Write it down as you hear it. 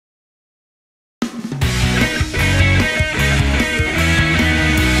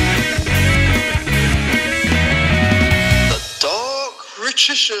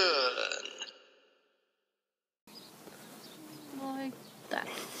Richician. Like that.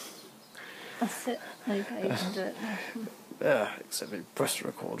 That's it. Okay, you can do it now. Yeah, except you pressed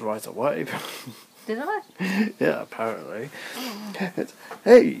record right away. Did I? Yeah, apparently. Oh.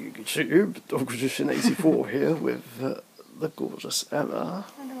 Hey, YouTube, Richician 84 here with the gorgeous Emma.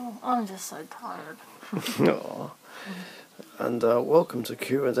 Hello. I'm just so tired. Aw. And welcome to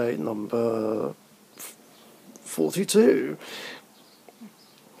Q&A number 42.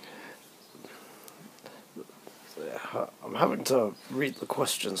 I'm having to read the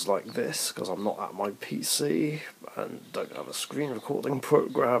questions like this because I'm not at my PC and don't have a screen recording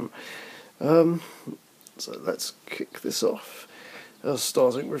program. So let's kick this off.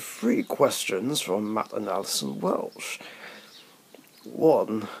 Starting with 3 questions from Matt and Alison Welsh.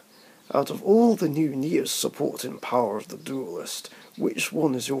 1. Out of all the new Neos supporting Power of the Duelist, which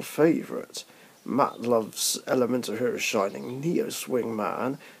one is your favourite? Matt loves Elemental Hero Shining Neos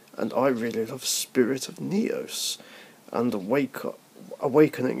Wingman, and I really love Spirit of Neos, and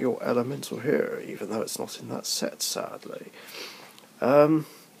Awakening Your Elemental Hero, even though it's not in that set, sadly. I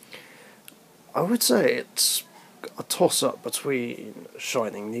would say it's a toss-up between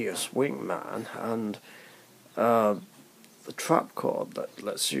Shining Neos Wingman and the trap card that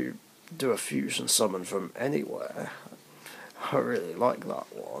lets you do a fusion summon from anywhere. I really like that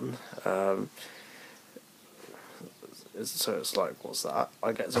one. So it's like, what's that?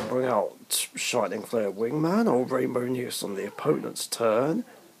 I get to bring out Shining Flare Wingman or Rainbow Neos on the opponent's turn.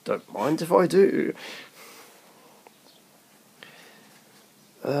 Don't mind if I do.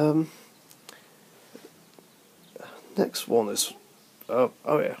 Next one is,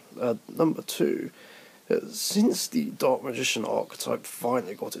 number 2. Since the Dark Magician archetype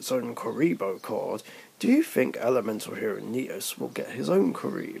finally got its own Kuriboh card, do you think Elemental Hero Neos will get his own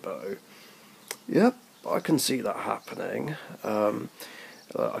Kuriboh? Yep, I can see that happening.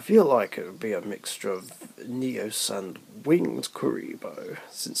 I feel like it would be a mixture of Neos and Winged Kuriboh,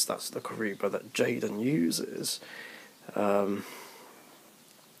 since that's the Kuriboh that Jaden uses. So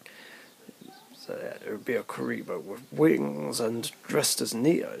yeah, it would be a Kuriboh with wings and dressed as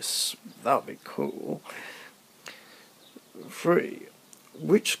Neos. That would be cool. 3.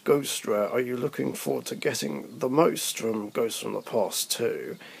 Which Ghost Rare are you looking forward to getting the most from Ghosts from the Past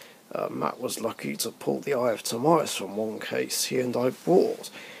 2? Matt was lucky to pull the Eye of Timaeus from one case he and I bought,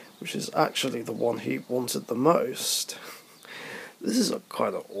 which is actually the one he wanted the most. This is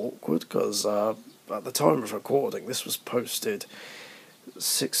kind of awkward because at the time of recording this was posted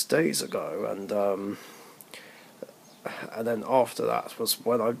 6 days ago, and then after that was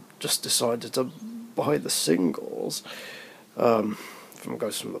when I just decided to buy the singles from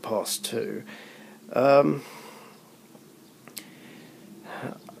Ghosts from the Past 2. I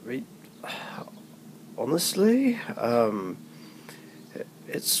mean, honestly,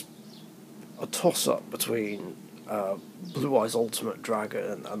 it's a toss-up between Blue Eyes Ultimate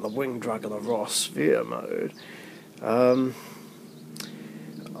Dragon and the Winged Dragon of Ra Sphere mode.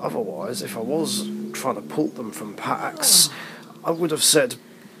 Otherwise, if I was trying to pull them from packs, I would have said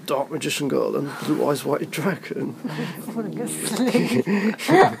Dark Magician Girl and Blue Eyes White Dragon. What a good sleep.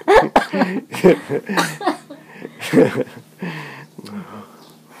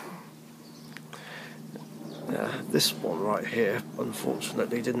 Yeah, this one right here,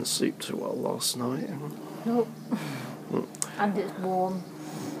 unfortunately, didn't sleep too well last night. Nope. And it's warm.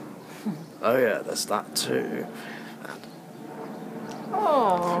 Oh yeah, there's that too.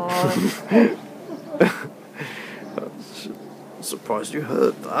 Oh. I'm surprised you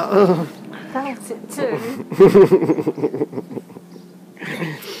heard that. Felt it too.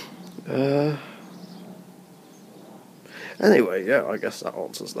 Anyway, yeah, I guess that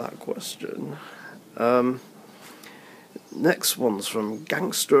answers that question. Next one's from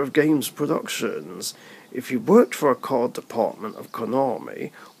Gangster of Games Productions. If you worked for a card department of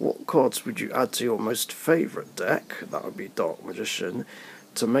Konami, what cards would you add to your most favourite deck, that would be Dark Magician,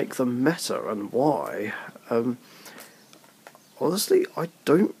 to make them meta, and why? Honestly, I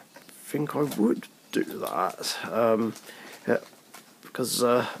don't think I would do that. Because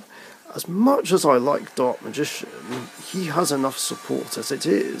as much as I like Dark Magician, he has enough support as it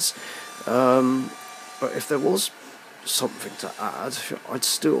is. But if there was something to add, I'd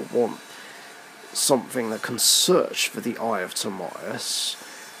still want something that can search for the Eye of Timaeus.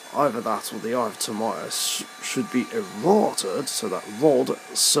 Either that or the Eye of Timaeus should be errated so that Rod,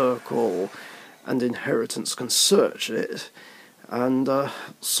 Circle, and Inheritance can search it, and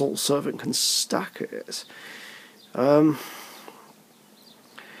Soul Servant can stack it. But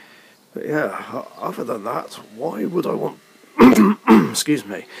yeah, other than that, why would I want... excuse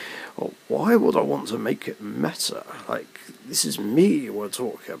me. Well, why would I want to make it meta? Like, this is me we're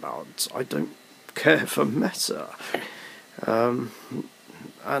talking about. I don't care for meta.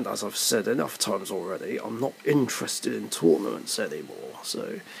 And as I've said enough times already, I'm not interested in tournaments anymore,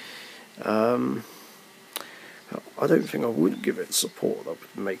 so I don't think I would give it support that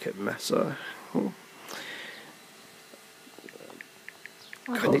would make it meta.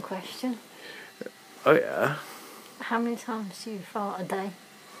 I've got a question. Oh yeah? How many times do you fart a day?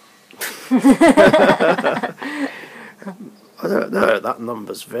 I don't know, that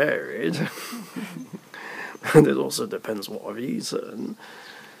number's varied. And it also depends what I've eaten.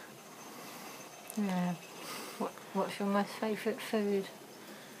 Yeah. What's your most favourite food?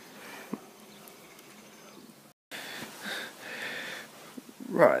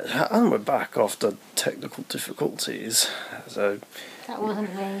 Right, and we're back after technical difficulties. So That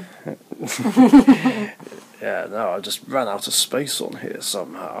wasn't me. yeah, no, I just ran out of space on here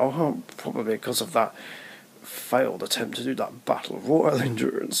somehow. Probably because of that failed attempt to do that Battle Royal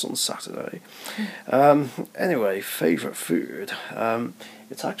endurance on Saturday. Anyway, favourite food.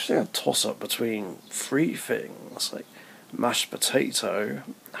 It's actually a toss-up between three things, like mashed potato,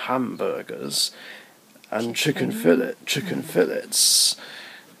 hamburgers, and chicken fillets.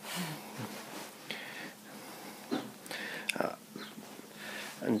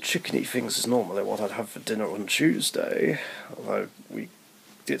 And chickeny things is normally what I'd have for dinner on Tuesday, although we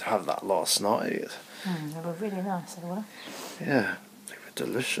did have that last night. They were really nice, they were. Yeah, they were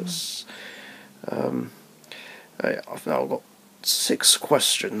delicious. I've now got 6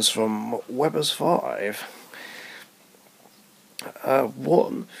 questions from Weber's 5.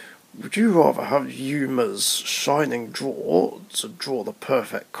 1. Would you rather have Yuma's Shining Draw to draw the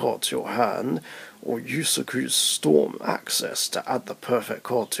perfect card to your hand, or Yusaku's Storm Access to add the perfect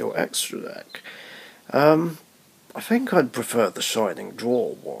card to your extra deck? I think I'd prefer the Shining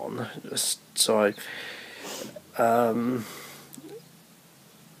Draw one, just so I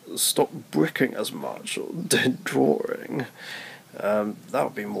stop bricking as much or dead drawing. That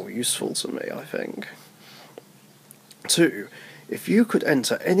would be more useful to me, I think. 2. If you could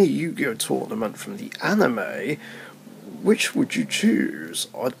enter any Yu-Gi-Oh! Tournament from the anime, which would you choose?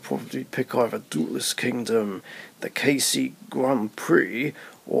 I'd probably pick either Duelist Kingdom, the KC Grand Prix,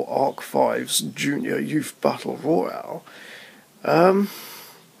 or Arc 5's Junior Youth Battle Royale. That's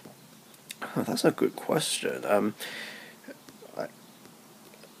a good question.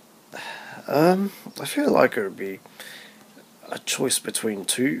 I feel like it would be a choice between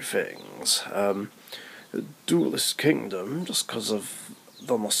 2 things. Duelist Kingdom, just because of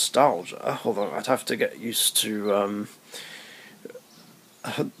the nostalgia, although I'd have to get used to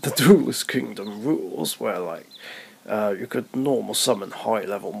the Duelist Kingdom rules, where you could normal summon high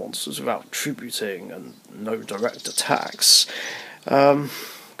level monsters without tributing and no direct attacks. God,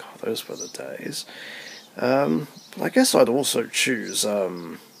 those were the days. But I guess I'd also choose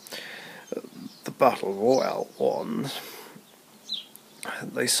the Battle Royale one.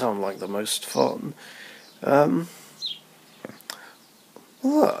 They sound like the most fun. Although,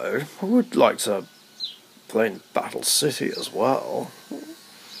 I would like to play in Battle City as well.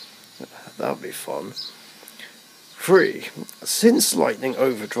 That would be fun. 3. Since Lightning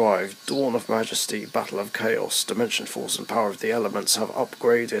Overdrive, Dawn of Majesty, Battle of Chaos, Dimension Force and Power of the Elements have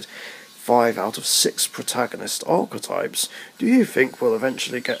upgraded 5 out of 6 protagonist archetypes, do you think we'll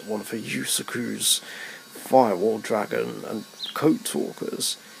eventually get one for Yusaku's Firewall Dragon and Code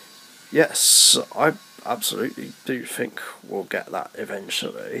Talkers? Yes, I absolutely do think we'll get that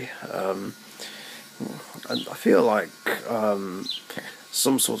eventually. And I feel like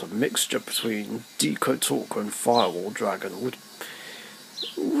some sort of mixture between Decode Talker and Firewall Dragon would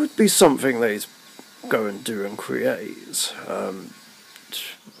be something they'd go and do and create.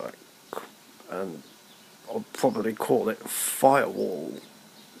 And I'll probably call it Firewall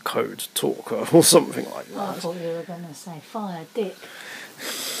Code Talker or something like that. I thought you were going to say Fire Dick.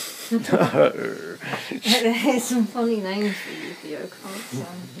 No. There's some funny names for Yu-Gi-Oh cards.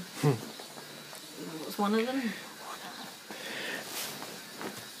 What's one of them?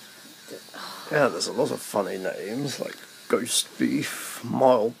 Yeah, there's a lot of funny names, like Ghost Beef,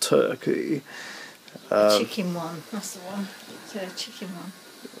 Mild Turkey. The chicken one, that's the one. It's a chicken one.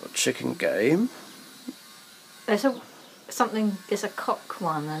 Chicken Game. There's there's a cock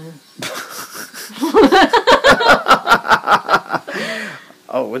one and...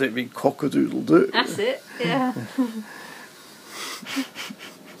 Oh, would it be Cock-a-doodle-doo? That's it, yeah.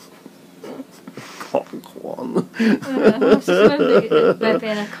 Cock one. I was just remembering there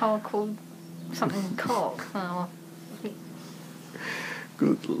being a card called something cock. Oh.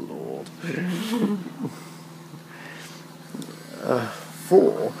 Good lord.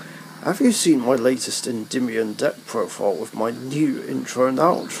 4. have you seen my latest Endymion deck profile with my new intro and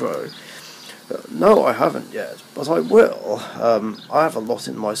outro? No, I haven't yet, but I will. I have a lot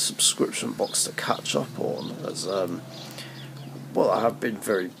in my subscription box to catch up on, as, well, I have been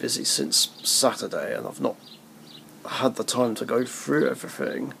very busy since Saturday, and I've not had the time to go through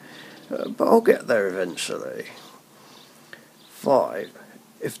everything, but I'll get there eventually. 5.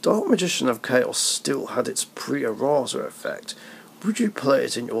 If Dark Magician of Chaos still had its pre-errata effect, would you play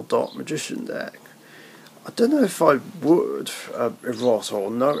it in your Dark Magician deck? I don't know if I would, errata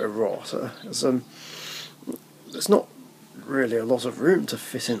or no errata, as there's not really a lot of room to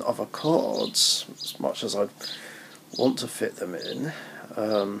fit in other cards, as much as I want to fit them in.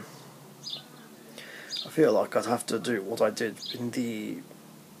 I feel like I'd have to do what I did in the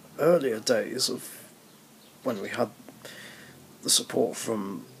earlier days of when we had the support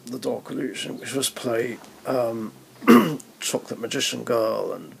from the Dark Illusion, which was play Chocolate Magician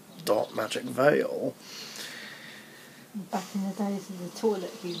Girl and Dark Magic Veil. Back in the days of the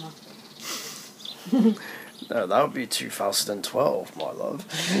toilet humour. No, that would be 2012, my love.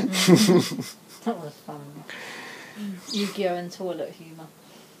 That was fun. Yu-Gi-Oh! And toilet humour.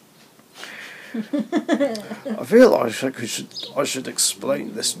 I feel like I should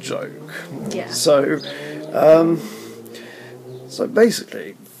explain this joke. Yeah. So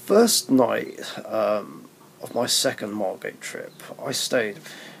basically, first night of my second Margate trip, I stayed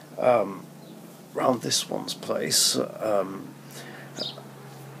round this one's place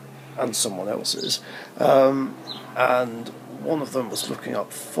and someone else's, and one of them was looking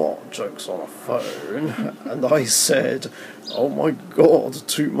up fart jokes on a phone, and I said, "Oh my God,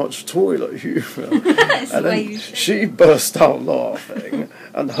 too much toilet humour." And then she burst out laughing,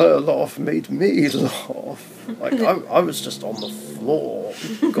 and her laugh made me laugh. Like, I was just on the floor,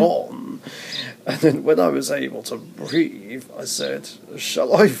 gone. And then when I was able to breathe, I said,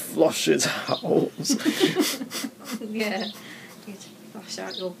 "Shall I flush it out?" Yeah, you flush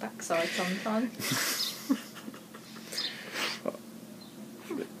out your backside sometimes.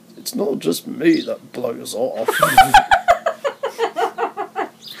 It's not just me that blows off.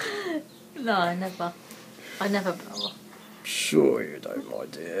 No, I never blow off. Sure you don't, my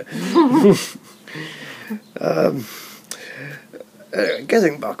dear.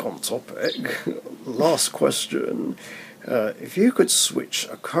 Getting back on topic, last question. If you could switch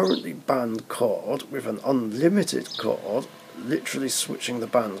a currently banned card with an unlimited card, literally switching the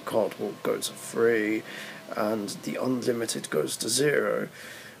banned card will go to 3 and the unlimited goes to 0,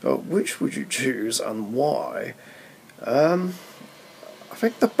 which would you choose and why? I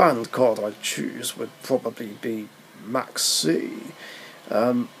think the banned card I'd choose would probably be Max C.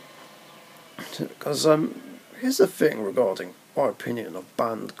 Because here's the thing regarding my opinion of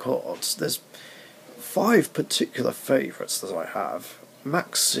banned cards. There's 5 particular favourites that I have: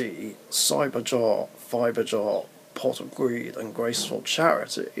 Max C, Cyberjar, Fiberjar, Pot of Greed, and Graceful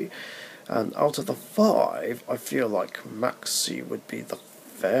Charity. And out of the 5, I feel like Max C would be the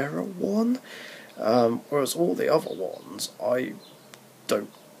fairer one, whereas all the other ones I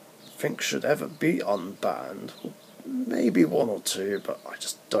don't think should ever be unbanned. Maybe 1 or 2, but I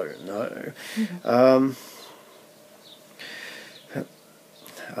just don't know.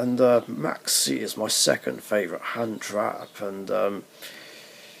 And Max C is my second favourite hand trap, and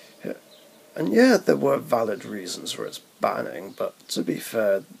yeah, there were valid reasons for its banning, but to be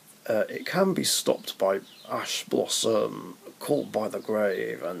fair, it can be stopped by Ash Blossom, Called by the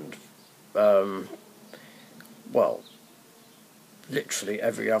Grave, and well, literally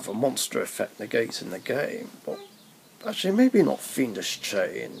every other monster effect negate in the game. Well, actually, maybe not Fiendish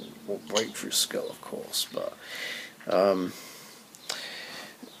Chain or Breakthrough Skill, of course, but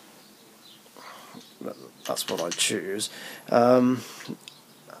that's what I choose. And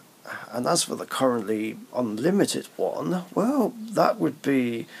as for the currently unlimited one, well, that would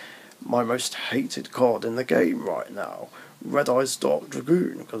be my most hated card in the game right now, Red Eyes Dark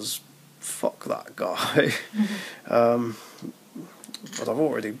Dragoon, because fuck that guy. But I've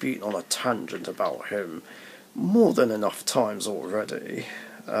already been on a tangent about him more than enough times already,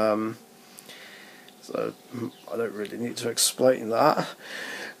 so I don't really need to explain that.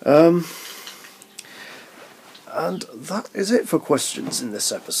 And that is it for questions in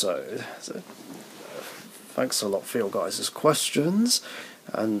this episode. So, thanks a lot for your guys' questions,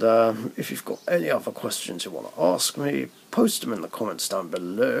 and if you've got any other questions you want to ask me, post them in the comments down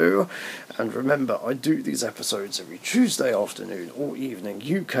below. And remember, I do these episodes every Tuesday afternoon or evening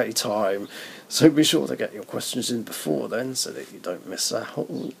UK time, so be sure to get your questions in before then so that you don't miss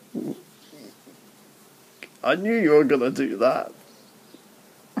out. I knew you were going to do that.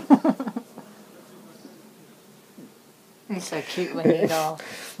 You're so cute when you laugh.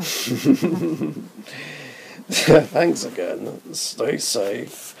 Thanks again. Stay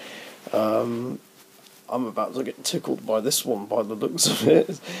safe. I'm about to get tickled by this one by the looks of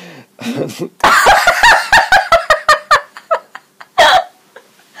it.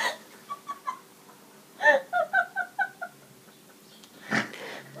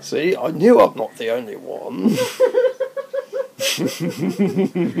 See, I knew I'm not the only one.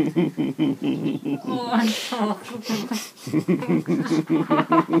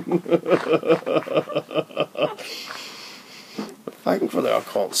 Thankfully, I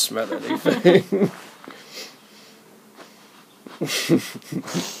can't smell anything.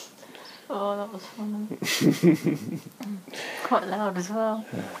 Oh, that was funny. Quite loud as well.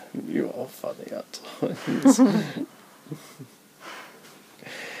 You are funny at times.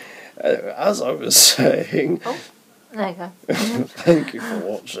 Anyway, as I was saying, Oh, there you go. thank you for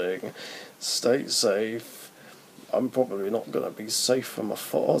watching. Stay safe. I'm probably not going to be safe from a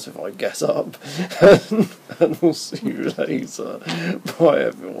fart if I get up. And we'll see you later. Bye,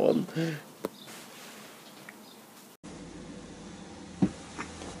 everyone.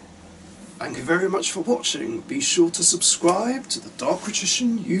 Thank you very much for watching. Be sure to subscribe to the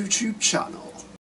Richician YouTube channel.